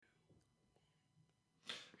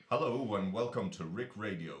Hello and welcome to Rick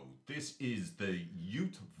Radio. This is the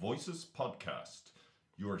Youth Voices podcast.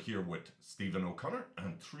 You're here with Stephen O'Connor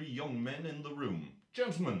and three young men in the room.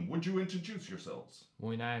 Gentlemen, would you introduce yourselves?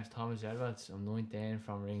 My name's Thomas Edwards. I'm 19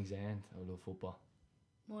 from Ringsend. I love football.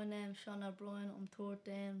 My name's Sean O'Brien, I'm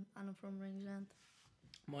 13 and I'm from Ringsend.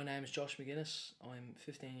 My name is Josh McGuinness. I'm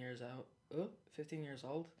 15 years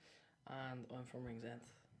old, and I'm from Ringsend.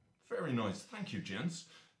 Very nice, thank you, gents.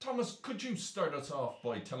 Thomas, could you start us off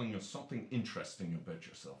by telling us something interesting about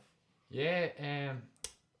yourself? Yeah, I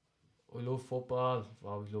love football. I've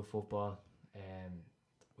always loved football.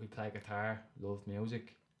 We play guitar, love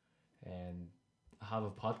music. I have a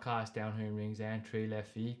podcast down here in Ringsend, Three Left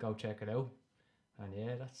Feet. Go check it out. And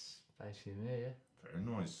yeah, that's basically me, yeah. Very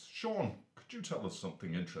nice. Sean, could you tell us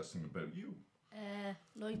something interesting about you?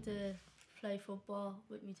 Like to play football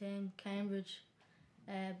with my team, Cambridge,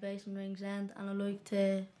 based in Ringsend, and I like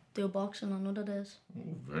to do boxing on other days. Oh,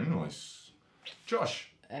 very nice. Josh?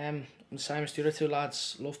 I'm the same as the other two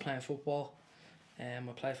lads. Love playing football. I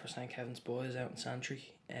play for St Kevin's Boys out in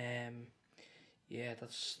Santry. Yeah,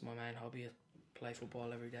 that's my main hobby. I play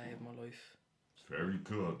football every day of my life. Very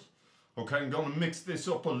good. Okay, I'm going to mix this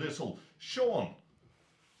up a little. Sean,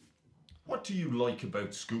 what do you like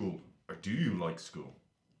about school? Or do you like school?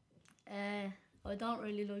 I don't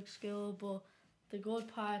really like school, but the good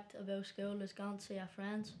part about school is going to see your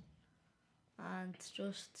friends. And it's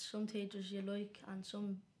just some teachers you like and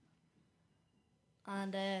some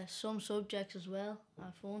subjects as well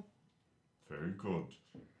are fun. Very good.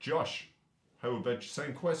 Josh, how about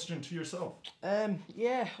same question to yourself?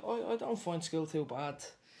 Yeah, I don't find school too bad.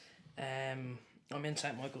 I'm in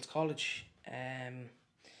St Michael's College, and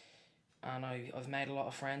I've made a lot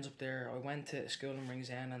of friends up there. I went to school in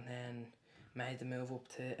Ringsend and then made the move up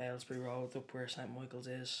to Aylesbury Road, up where St Michael's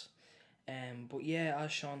is. But yeah,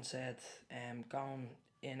 as Sean said, going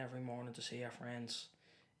in every morning to see our friends,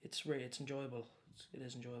 it's enjoyable. It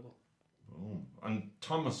is enjoyable. Oh, and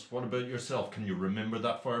Thomas, what about yourself? Can you remember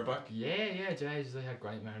that far back? Yeah, Jesus, I had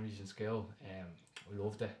great memories in school. I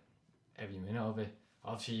loved it, every minute of it.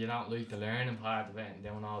 Obviously, you don't like the learning part of it and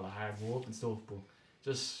doing all the hard work and stuff, but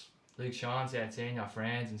just like Sean said, seeing your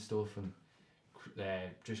friends and stuff and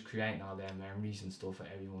just creating all their memories and stuff for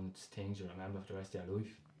everyone's things you remember for the rest of your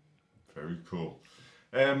life. Very cool.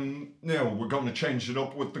 Now, we're going to change it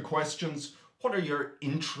up with the questions. What are your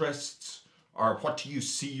interests, or what do you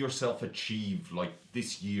see yourself achieve, like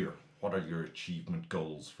this year? What are your achievement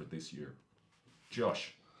goals for this year?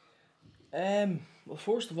 Josh? Well,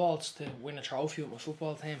 first of all, it's to win a trophy with my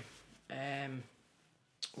football team.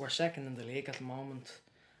 We're second in the league at the moment,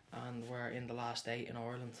 and we're in the last 8 in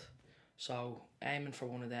Ireland. So aiming for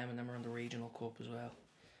one of them, and then we're in the regional cup as well.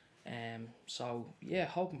 So yeah,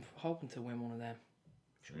 hoping to win one of them.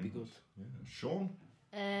 Should be good. Yeah. Sean?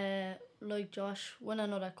 Like Josh, win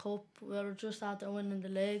another cup. We're just after winning the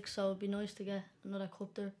league, so it'd be nice to get another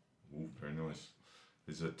cup there. Oh, very nice.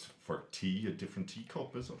 Is it for tea, a different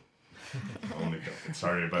teacup, is it? Only joking.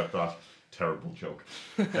 Sorry about that. Terrible joke.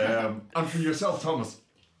 And for yourself, Thomas?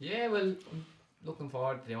 Yeah, well, I'm looking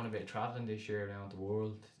forward to doing a bit of travelling this year around the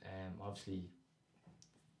world. Obviously,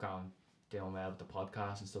 doing well with the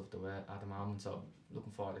podcast and stuff at the moment, so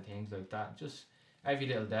looking forward to things like that. Just every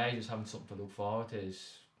little day, just having something to look forward to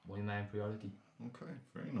is my main priority. Okay,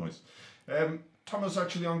 very nice. Thomas,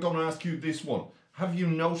 actually, I'm going to ask you this one. Have you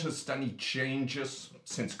noticed any changes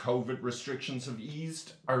since COVID restrictions have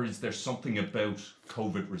eased, or is there something about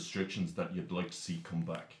COVID restrictions that you'd like to see come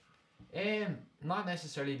back? Not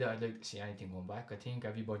necessarily that I'd like to see anything come back. I think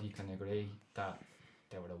everybody can agree that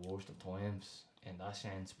they were the worst of times in that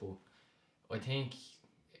sense, but I think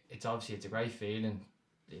it's a great feeling,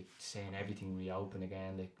 like seeing everything reopen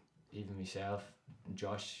again. Like even myself, and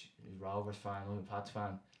Josh is Rovers fan, I'm a Pats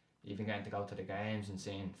fan. Even getting to go to the games and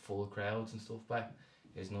seeing full crowds and stuff back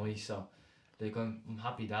is nice. So like I'm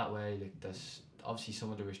happy that way. Like there's obviously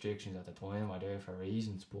some of the restrictions at the time are there for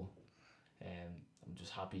reasons, but I'm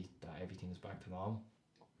just happy that everything's back to normal.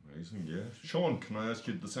 Amazing, yeah. Sean, can I ask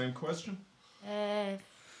you the same question? I'm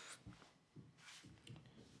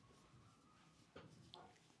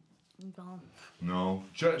gone. No.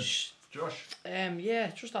 Josh?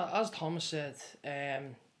 Yeah, just as Thomas said,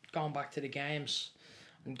 going back to the games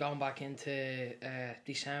and going back into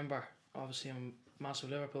December. Obviously, I'm a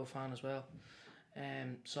massive Liverpool fan as well.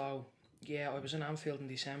 So yeah, I was in Anfield in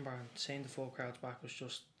December and seeing the full crowds back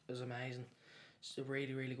was amazing. It's a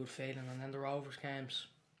really, really good feeling. And then the Rovers games.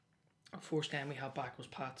 Our first game we had back was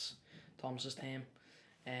Pats, Thomas's team,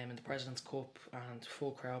 in the President's Cup, and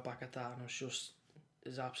full crowd back at that, and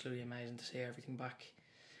it's absolutely amazing to see everything back.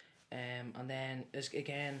 And then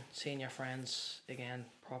again seeing your friends again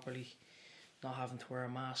properly, not having to wear a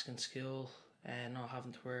mask in school, and not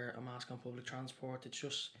having to wear a mask on public transport. It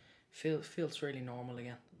just feels really normal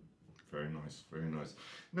again. Very nice, very nice.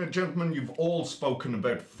 Now, gentlemen, you've all spoken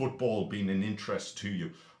about football being an interest to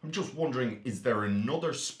you. I'm just wondering, is there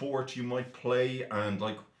another sport you might play, and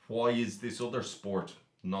like, why is this other sport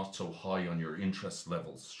not so high on your interest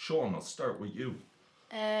levels? Sean, I'll start with you.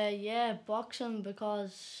 Yeah, boxing,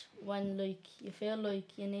 because when like you feel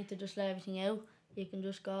like you need to just let everything out, you can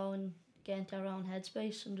just go and get into your own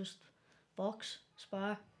headspace and just box,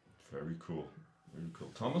 spar. Very cool, very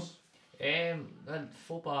cool. Thomas? Well,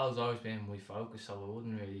 football's always been my focus, so I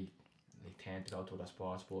wouldn't really like tend to go to other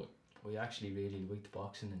sports, but I actually really liked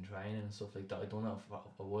boxing and training and stuff like that. I done it for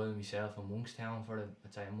a while myself in Monkstown for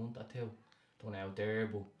I'd say a month or two. Done it out there,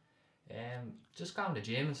 but just going to the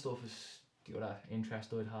gym and stuff is the other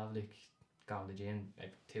interest I'd have, like going to the gym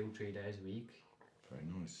like 2-3 days a week. Very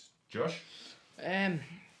nice. Josh?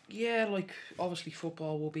 Yeah, like obviously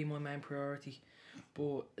football will be my main priority,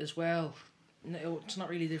 but as well, it's not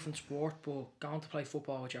really a different sport, but going to play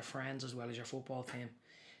football with your friends as well as your football team,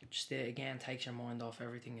 just again takes your mind off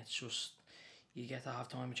everything. It's just you get to have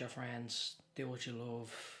time with your friends, do what you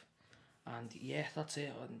love, and yeah, that's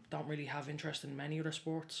it. I don't really have interest in many other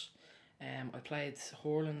sports. I played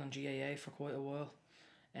hurling and GAA for quite a while.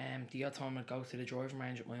 The odd time I'd go to the driving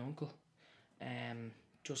range with my uncle,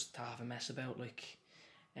 just to have a mess about, like.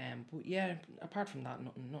 But yeah, apart from that,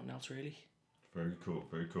 nothing else really. Very cool,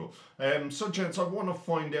 very cool. So gents, I want to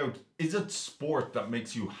find out, is it sport that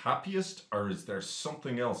makes you happiest, or is there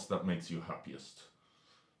something else that makes you happiest?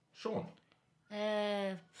 Sean?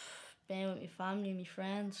 Being with my family, my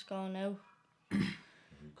friends, going out.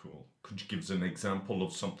 Very cool. Could you give us an example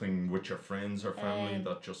of something with your friends or family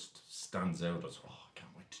that just stands out as, oh, I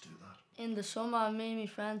can't wait to do that? In the summer, me and my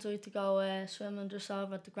friends like to go swimming just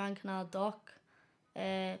over at the Grand Canal Dock.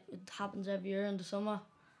 It happens every year in the summer,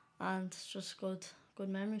 and it's just good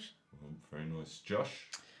memories. Oh, very nice. Josh?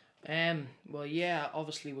 Well, yeah,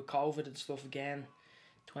 obviously with COVID and stuff again,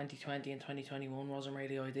 2020 and 2021 wasn't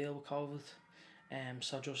really ideal with COVID.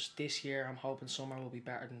 So just this year, I'm hoping summer will be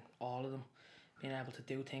better than all of them. Being able to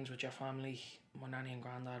do things with your family. My nanny and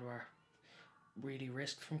granddad were really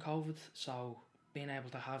risked from COVID, so being able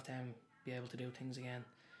to have them be able to do things again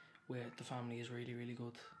with the family is really, really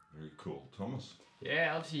good. Very cool. Thomas?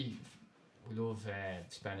 Yeah, obviously we love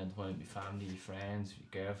spending time with my family, friends,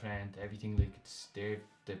 girlfriend, everything. Like it's the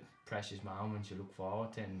precious moments you look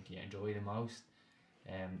forward to and you enjoy the most.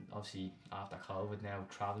 Obviously after COVID now,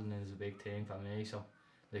 travelling is a big thing for me. So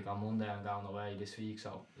like on Monday I'm going away this week,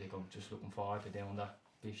 so like I'm just looking forward to doing that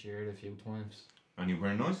this year a few times.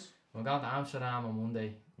 Anywhere nice? I'm going to Amsterdam on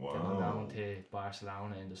Monday. Wow. Then I'm going to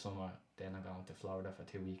Barcelona in the summer. Then I'm going to Florida for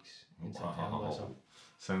 2 weeks in September. So.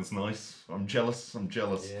 Sounds nice. I'm jealous.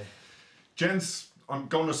 Yeah. Gents, I'm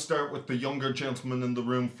going to start with the younger gentleman in the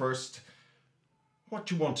room first. What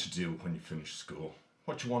do you want to do when you finish school?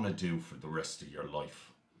 What do you want to do for the rest of your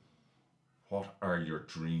life? What are your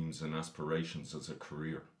dreams and aspirations as a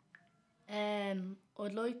career?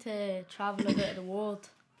 I'd like to travel a bit of the world,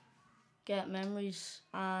 get memories,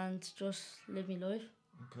 and just live my life.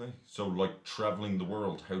 Okay, so like travelling the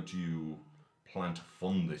world, how do you plan to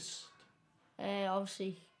fund this?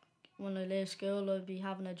 Obviously, when I leave school, I'll be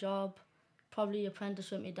having a job, probably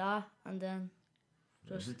apprentice with my dad, and then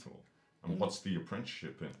just Very cool. And what's the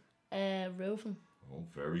apprenticeship in? roofing. Oh,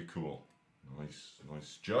 very cool.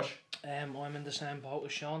 Nice. Josh? I'm in the same boat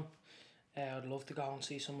as Sean. I'd love to go and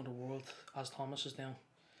see some of the world as Thomas is doing.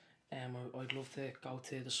 I'd love to go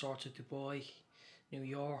to the sorts of Dubai, New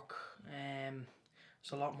York.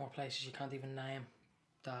 There's a lot more places you can't even name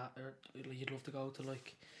that you'd love to go to,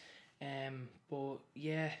 like. But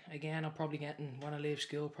yeah, again, I'll probably when I leave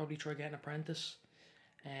school, probably try get an apprentice,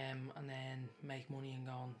 and then make money and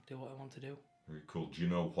go and do what I want to do. Very cool. Do you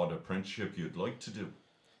know what apprenticeship you'd like to do?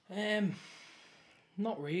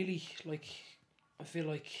 Not really. Like, I feel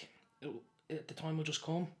like the time will just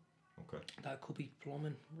come. Okay. That could be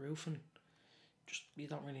plumbing, roofing. Just you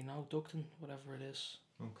don't really know, ducting, whatever it is.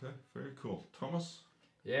 Okay, very cool. Thomas?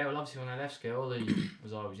 Yeah, well obviously when I left school I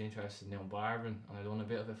was always interested in barbering, and I done a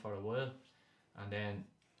bit of it for a while, and then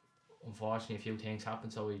unfortunately a few things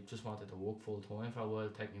happened, so I just wanted to work full time for a while,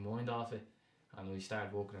 take my mind off it, and we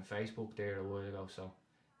started working on Facebook there a while ago, so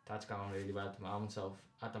that's going really well at the moment. So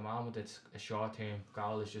at the moment it's a short term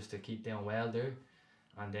goal is just to keep doing well there,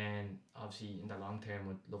 and then obviously in the long term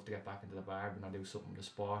I'd love to get back into the barbering and do something with the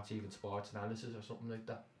sports, even sports analysis or something like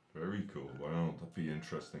that. Very cool. Wow, that'd be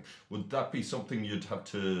interesting. Would that be something you'd have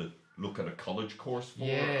to look at a college course for?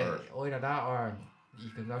 Yeah, either that or you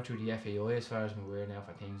can go through the FAI as far as I'm aware now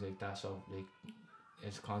for things like that. So like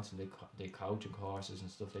it's constantly they coaching courses and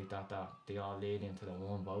stuff like that that they all lead into the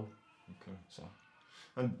one boat. Okay. So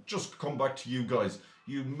And just come back to you guys.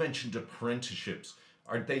 You mentioned apprenticeships.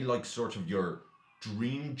 Are they like sort of your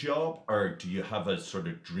dream job, or do you have a sort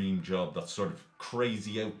of dream job that's sort of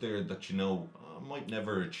crazy out there that you know I might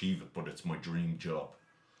never achieve it, but it's my dream job?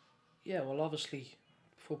 Yeah, well, obviously,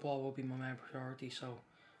 football will be my main priority. So,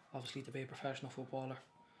 obviously, to be a professional footballer,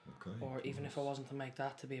 Okay. or even if I wasn't to make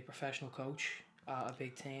that, to be a professional coach at a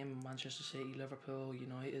big team, Manchester City, Liverpool,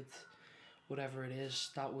 United, whatever it is,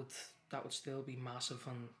 that would still be massive,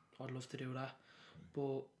 and I'd love to do that.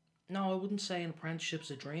 But no, I wouldn't say an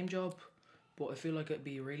apprenticeship's a dream job, but I feel like it'd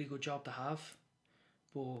be a really good job to have.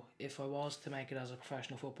 But if I was to make it as a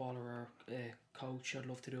professional footballer or a coach, I'd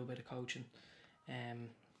love to do a bit of coaching.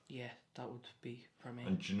 Yeah, that would be for me.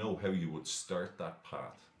 And do you know how you would start that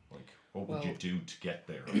path? Like, what would you Well- do to get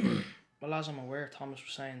there? Well, as I'm aware, Thomas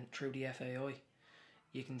was saying, through the FAI,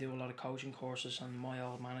 you can do a lot of coaching courses, and my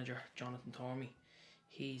old manager, Jonathan Tormey,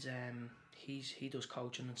 he does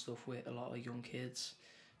coaching and stuff with a lot of young kids.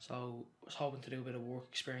 So I was hoping to do a bit of work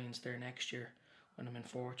experience there next year when I'm in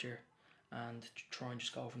fourth year, and try and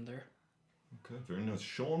just go from there. Okay, very nice.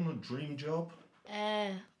 Sean, a dream job?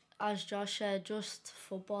 As Josh said, just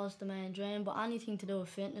football's the main dream, but anything to do with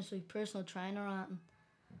fitness, like personal trainer or anything.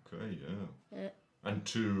 Okay, yeah. Yeah. And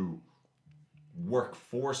to work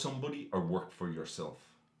for somebody or work for yourself?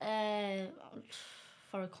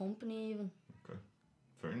 For a company even. Okay,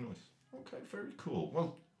 very nice. Okay, very cool.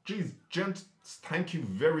 Well, geez, gents, thank you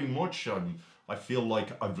very much. I feel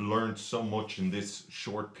like I've learned so much in this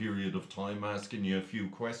short period of time asking you a few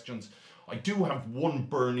questions. I do have one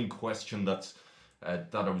burning question that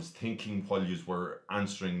I was thinking while you were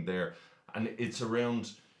answering there, and it's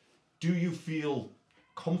around, do you feel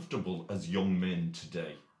comfortable as young men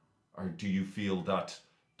today, or do you feel that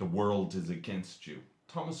the world is against you?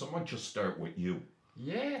 Thomas, I might just start with you.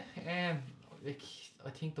 yeah, like I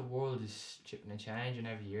think the world is chipping and changing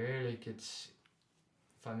every year. Like it's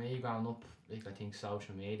for me growing up, like I think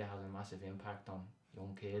social media has a massive impact on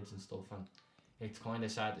young kids and stuff, and it's kind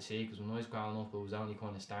of sad to see because when I was growing up, it was only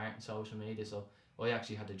kind of starting social media. So I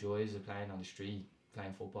actually had the joys of playing on the street,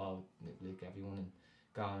 playing football like everyone, and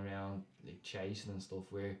going around like chasing and stuff.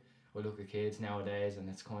 Where I look at kids nowadays, and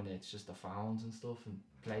it's just the phones and stuff and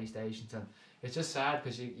PlayStations, and it's just sad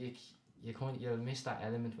because you'll miss that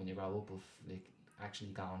element when you grow up of like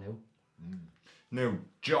actually going out. Now,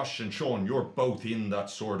 Josh and Sean, you're both in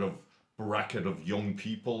that sort of bracket of young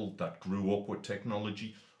people that grew up with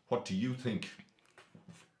technology. What do you think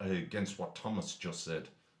against what Thomas just said?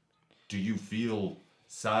 Do you feel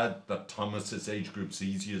sad that Thomas's age group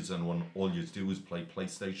sees you and when all you do is play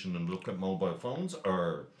PlayStation and look at mobile phones?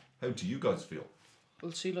 Or how do you guys feel?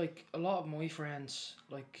 Well, see, like a lot of my friends,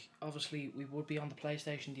 like obviously we would be on the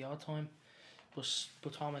PlayStation the odd time,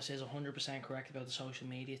 but Thomas is 100% correct about the social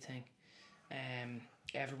media thing.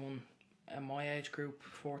 Everyone in my age group,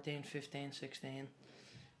 14, 15, 16,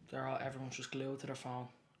 everyone's just glued to their phone.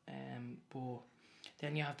 But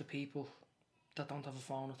then you have the people that don't have a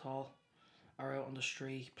phone at all, are out on the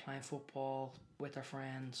street playing football with their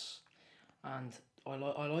friends, and I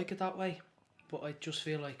like it that way. But I just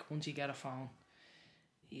feel like once you get a phone,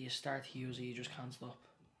 you start to use it, you just can't stop.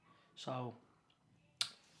 So,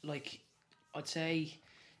 like, I'd say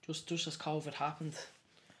just as COVID happened,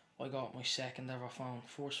 I got my second ever phone.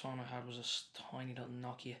 First phone I had was a tiny little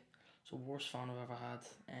Nokia. It's the worst phone I've ever had.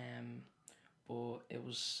 But it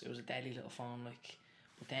was a deadly little phone. Like,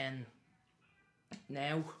 but then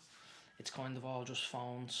now it's kind of all just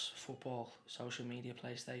phones, football, social media,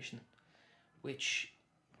 PlayStation, which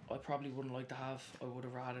I probably wouldn't like to have. I would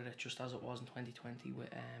have rated it just as it was in 2020 with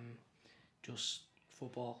just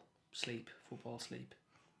football, sleep.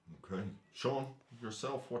 Okay. Sean,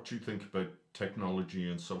 yourself, what do you think about technology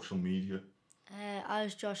and social media?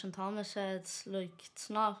 As Josh and Thomas said, like it's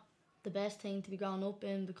not the best thing to be growing up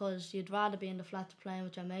in because you'd rather be in the flat playing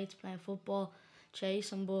with your mates, playing football,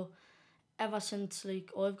 chasing. But ever since like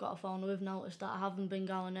I've got a phone, I've noticed that I haven't been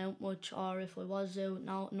going out much, or if I was out,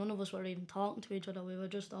 now none of us were even talking to each other. We were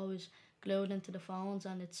just always glued into the phones,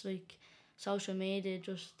 and it's like social media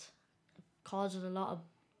just causes a lot of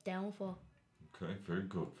downfall. Okay, very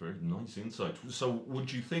good. Very nice insight. So,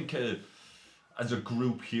 would you think, as a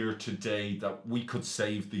group here today, that we could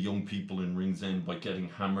save the young people in Ringsend by getting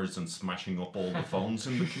hammers and smashing up all the phones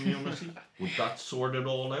in the community? Would that sort it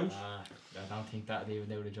all out? I don't think that'd even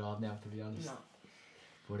do the job now, to be honest. No.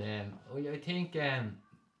 But I think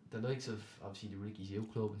the likes of obviously the Ricky's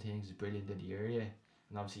Youth Club and things is brilliant in the area,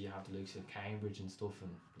 and obviously you have the likes of Cambridge and stuff,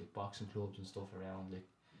 and like boxing clubs and stuff around. Like,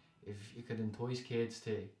 if you could entice kids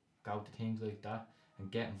to go to things like that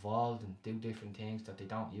and get involved and do different things that they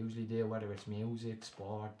don't usually do, whether it's music,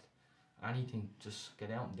 sport, anything, just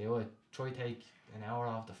get out and do it. Try take an hour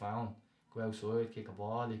off the phone, go outside, kick a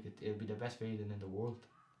ball. Like, it'll be the best feeling in the world.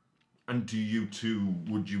 And do you two,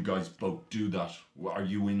 would you guys both do that? Are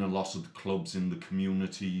you in a lot of the clubs in the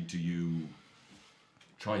community? Do you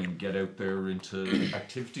try and get out there into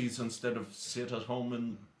activities instead of sit at home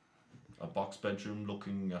in a box bedroom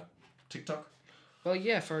looking at TikTok? Well,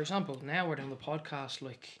 yeah, for example, now we're doing the podcast,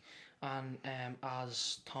 like, and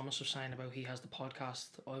as Thomas was saying about, he has the podcast.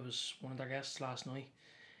 I was one of their guests last night.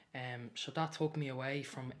 So that took me away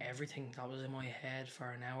from everything that was in my head for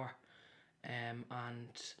an hour. And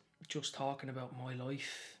just talking about my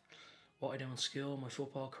life, what I do in school, my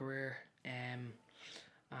football career, and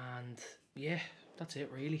yeah, that's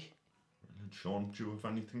it really. Sean, do you have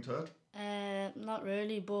anything to add? Not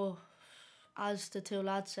really, but as the two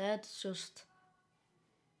lads said, it's just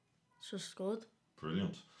good.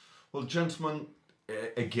 Brilliant. Well, gentlemen,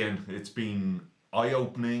 again, it's been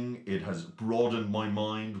eye-opening. It has broadened my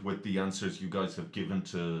mind with the answers you guys have given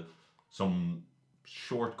to some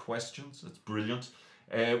short questions. It's brilliant.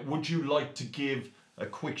 Would you like to give a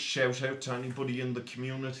quick shout out to anybody in the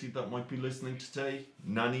community that might be listening today?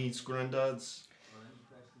 Nannies, granddads?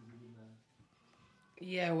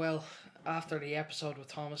 Yeah, well, after the episode with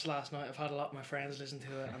Thomas last night, I've had a lot of my friends listen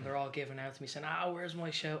to it, and they're all giving out to me saying, where's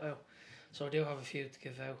my shout out? So I do have a few to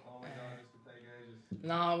give out. Oh my god, this could take ages.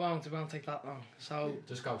 No, it won't take that long. So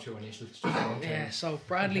Just go through initials. Just one yeah, thing. so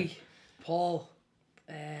Bradley, Paul,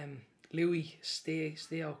 Louis,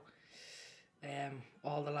 Steo,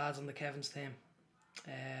 all the lads on the Kevin's team,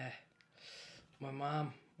 my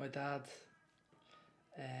mum, my dad,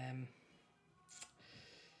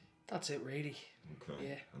 that's it really. Okay.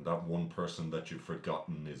 Yeah. And that one person that you've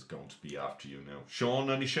forgotten is going to be after you now. Sean,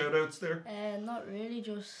 any shout outs there? Not really,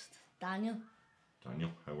 just Daniel. Daniel,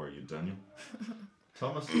 how are you, Daniel?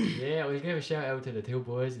 Thomas? Yeah, we'll give a shout out to the two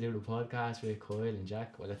boys who do the podcast with Kyle and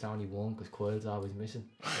Jack. Well, it's only one because Kyle's always missing.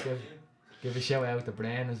 Give a shout out to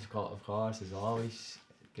Brennan, of course, as always.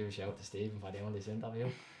 Give a shout out to Stephen for doing this interview.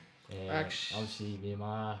 Obviously, me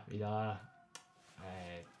ma, me dad,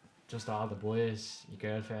 just all the boys, your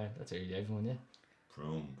girlfriend, that's really everyone, yeah.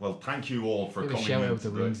 Boom. Well, thank you all for Give a coming shout in out to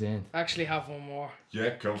today. Rings End. I actually have one more.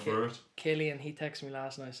 Yeah, go for it. Killian, he texted me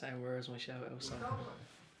last night saying, where's my shout out? So.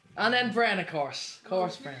 And then Bren, of course. Of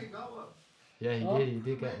course, Bren. Yeah, he Oh. did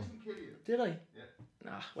get one. Did I? Yeah.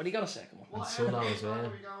 Nah, well, he got a second one. And Solo as well. Where are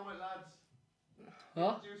we going with, lads?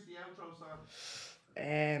 Huh? Introduce the outro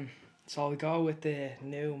song. So I'll go with the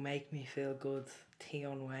new Make Me Feel Good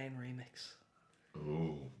Tion Wayne remix.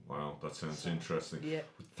 Oh, wow, that sounds interesting. Yeah.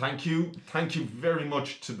 Thank you very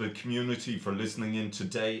much to the community for listening in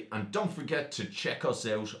today, and don't forget to check us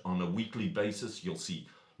out on a weekly basis. You'll see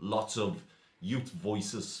lots of youth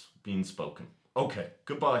voices being spoken. Okay,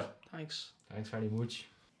 goodbye. Thanks. Thanks very much.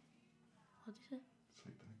 What do you say?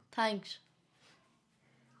 Thanks.